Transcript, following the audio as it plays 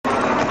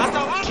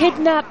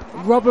Kidnap,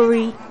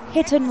 robbery,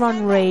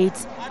 hit-and-run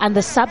raids, and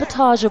the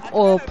sabotage of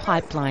oil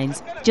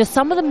pipelines, just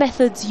some of the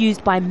methods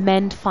used by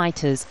MEND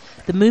fighters,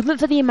 the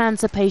movement for the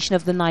emancipation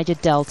of the Niger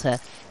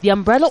Delta, the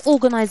umbrella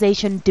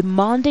organization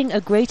demanding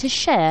a greater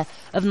share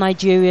of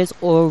Nigeria's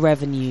oil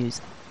revenues.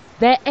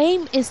 Their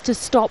aim is to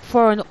stop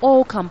foreign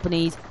oil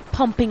companies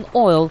pumping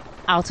oil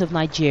out of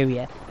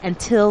Nigeria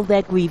until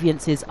their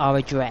grievances are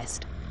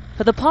addressed.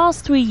 For the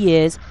past 3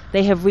 years,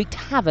 they have wreaked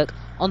havoc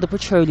on the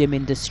petroleum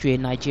industry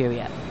in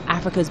Nigeria,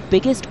 Africa's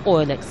biggest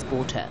oil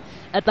exporter,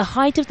 at the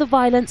height of the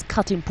violence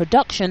cutting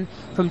production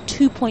from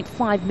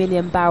 2.5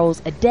 million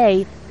barrels a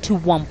day to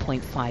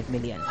 1.5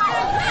 million.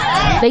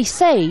 They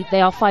say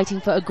they are fighting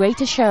for a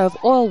greater share of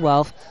oil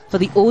wealth for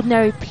the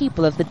ordinary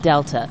people of the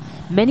Delta,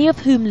 many of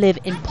whom live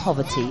in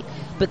poverty,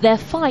 but their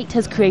fight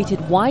has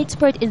created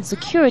widespread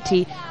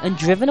insecurity and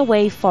driven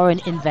away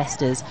foreign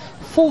investors,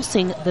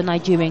 forcing the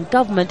Nigerian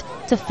government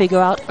to figure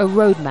out a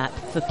roadmap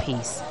for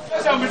peace.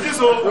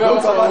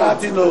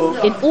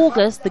 In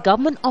August, the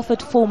government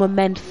offered former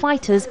MEND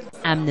fighters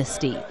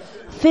amnesty.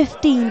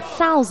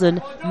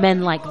 15,000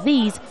 men like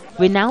these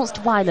renounced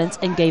violence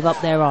and gave up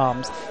their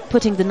arms,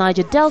 putting the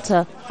Niger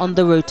Delta on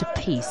the road to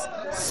peace,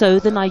 so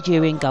the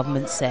Nigerian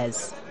government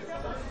says.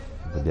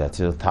 But there are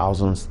still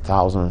thousands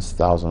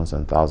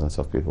and thousands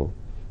of people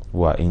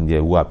who are in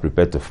there who are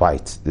prepared to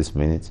fight this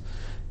minute.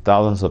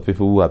 Thousands of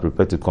people who are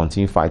prepared to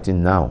continue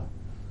fighting now.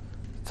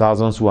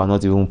 Thousands who are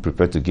not even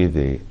prepared to give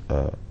the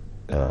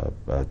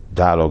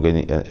dialogue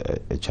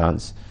a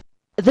chance.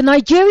 The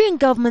Nigerian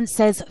government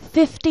says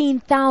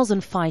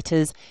 15,000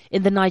 fighters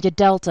in the Niger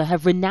Delta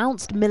have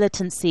renounced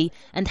militancy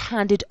and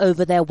handed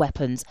over their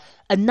weapons,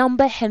 a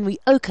number Henry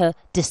Okah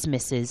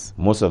dismisses.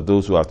 Most of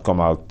those who have come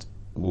out,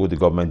 who the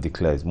government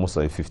declares, most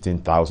of the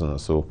 15,000 or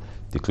so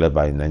declared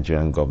by the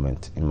Nigerian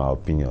government, in my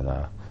opinion,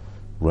 are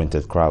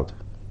rented crowd.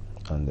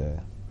 And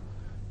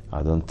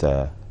I don't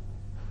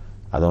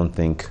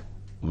think,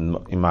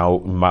 in my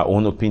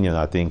own opinion,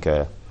 I think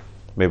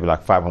maybe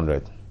like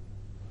 500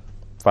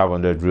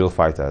 real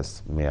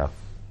fighters may have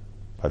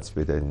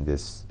participated in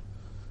this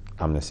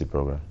amnesty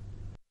program.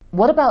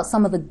 What about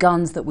some of the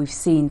guns that we've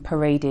seen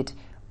paraded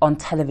on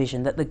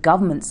television that the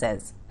government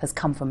says has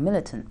come from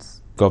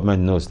militants?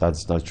 Government knows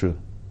that's not true.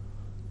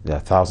 There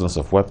are thousands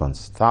of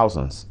weapons,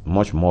 thousands,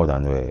 much more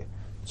than were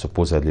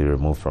supposedly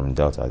removed from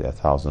Delta. There are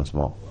thousands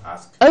more.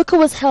 Okah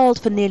was held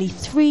for nearly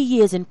 3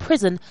 years in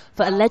prison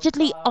for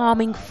allegedly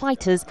arming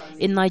fighters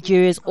in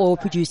Nigeria's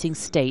oil-producing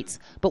states,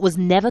 but was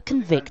never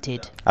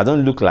convicted. I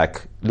don't look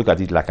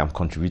at it like I'm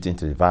contributing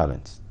to the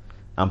violence.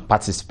 I'm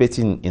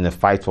participating in a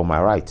fight for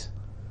my right.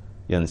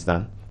 You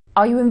understand?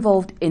 Are you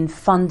involved in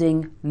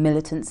funding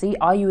militancy?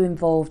 Are you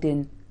involved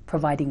in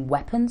providing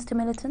weapons to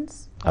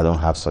militants? I don't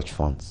have such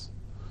funds.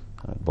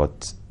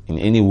 But in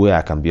any way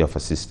I can be of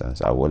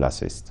assistance, I will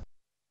assist.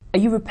 Are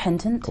you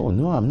repentant? Oh,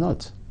 no, I'm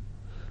not.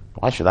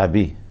 Why should I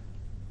be?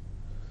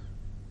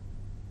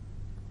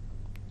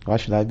 Why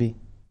should I be?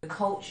 The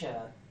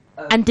culture.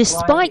 And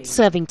despite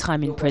serving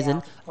time in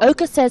prison,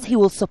 Okah says he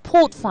will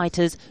support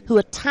fighters who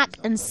attack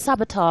and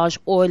sabotage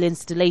oil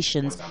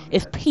installations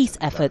if peace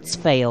efforts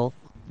fail.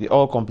 The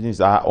oil companies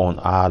are on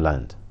our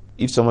land.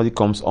 If somebody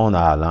comes on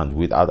our land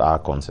without our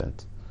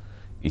consent,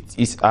 it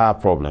is our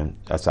problem,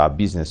 that's our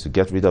business to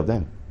get rid of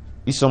them.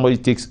 If somebody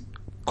takes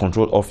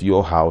control of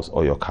your house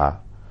or your car,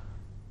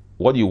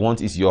 what you want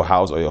is your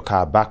house or your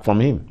car back from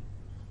him.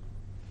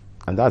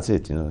 And that's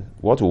it, you know.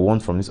 What we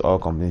want from these oil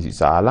companies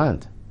is our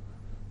land.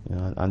 You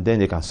know, and then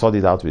they can sort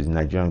it out with the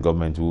Nigerian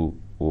government who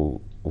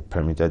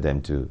permitted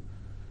them to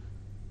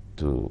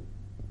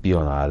be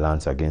on our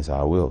lands against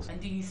our wills.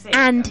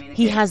 And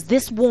he has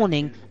this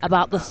warning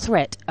about the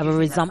threat of a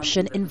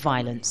resumption in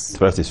violence. The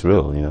threat is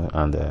real, you know,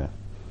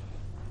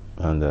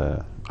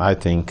 and I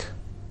think,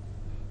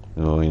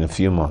 you know, in a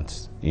few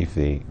months, if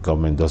the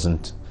government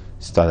doesn't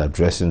start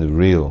addressing the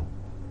real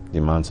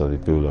demands of the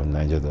people of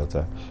Niger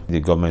Delta, if the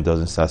government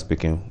doesn't start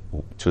speaking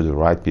to the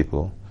right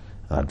people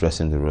and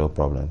addressing the real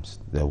problems,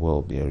 there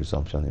will be a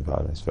resumption in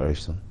violence very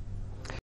soon.